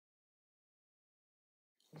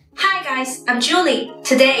Hi guys, I'm Julie.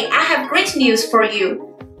 Today I have great news for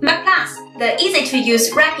you. Mockplus, the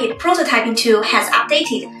easy-to-use rapid prototyping tool, has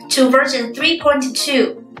updated to version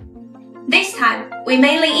 3.2. This time, we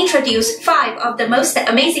mainly introduce 5 of the most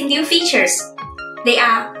amazing new features. They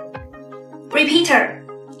are Repeater,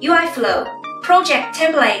 UI flow, project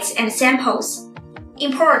templates and samples,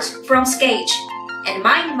 import from Sketch, and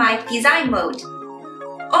Mind Map design mode.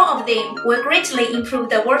 All of them will greatly improve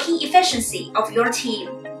the working efficiency of your team.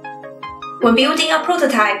 When building a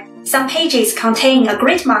prototype, some pages contain a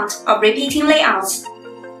great amount of repeating layouts.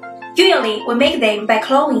 Usually, we make them by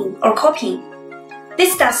cloning or copying.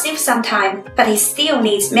 This does save some time, but it still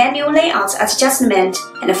needs manual layout adjustment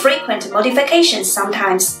and frequent modifications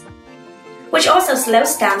sometimes, which also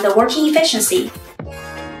slows down the working efficiency.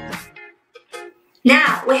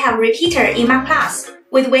 Now we have Repeater in Mockplus,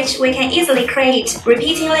 with which we can easily create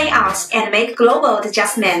repeating layouts and make global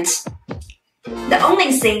adjustments. The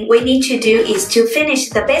only thing we need to do is to finish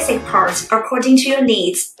the basic parts according to your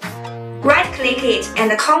needs. Right-click it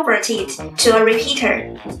and convert it to a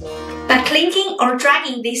repeater. By clicking or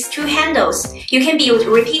dragging these two handles, you can build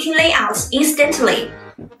repeating layouts instantly.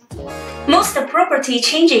 Most property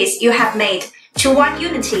changes you have made to one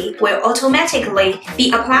unity will automatically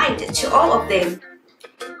be applied to all of them.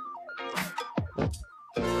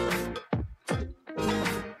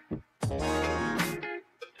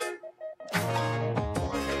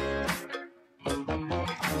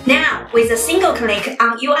 Now, with a single click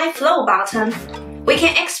on UI Flow button, we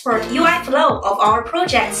can export UI flow of our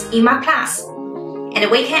projects in Mockplus,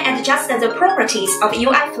 and we can adjust the properties of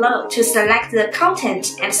UI flow to select the content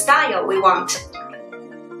and style we want.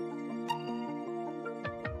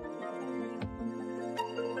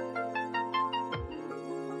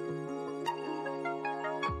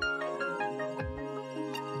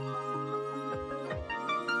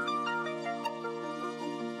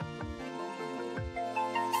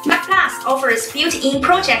 Mockplus offers built-in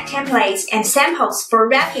project templates and samples for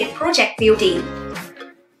rapid project building.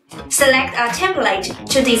 Select a template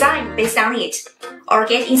to design based on it, or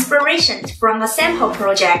get inspiration from a sample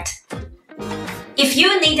project. If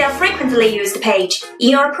you need a frequently used page in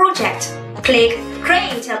your project, click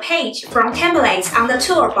Create a page from templates on the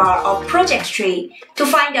toolbar of Project Tree to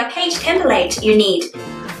find a page template you need.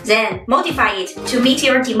 Then modify it to meet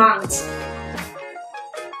your demands.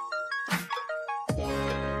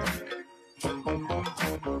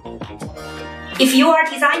 If you are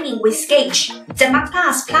designing with Sketch, the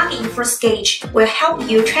Mockplus plugin for Sketch will help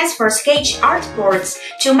you transfer Sketch artboards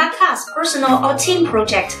to Mockplus personal or team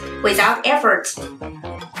project without effort.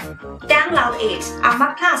 Download it on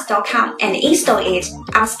mockplus.com and install it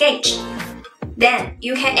on Sketch. Then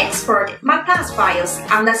you can export Mockplus files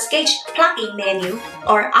on the Sketch plugin menu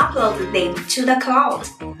or upload them to the cloud.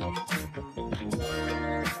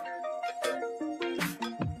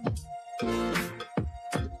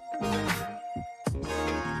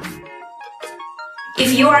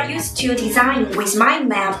 If you are used to design with mind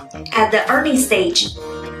map at the early stage,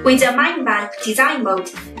 with the mind map design mode,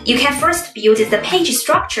 you can first build the page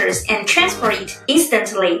structures and transfer it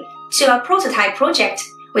instantly to a prototype project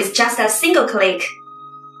with just a single click.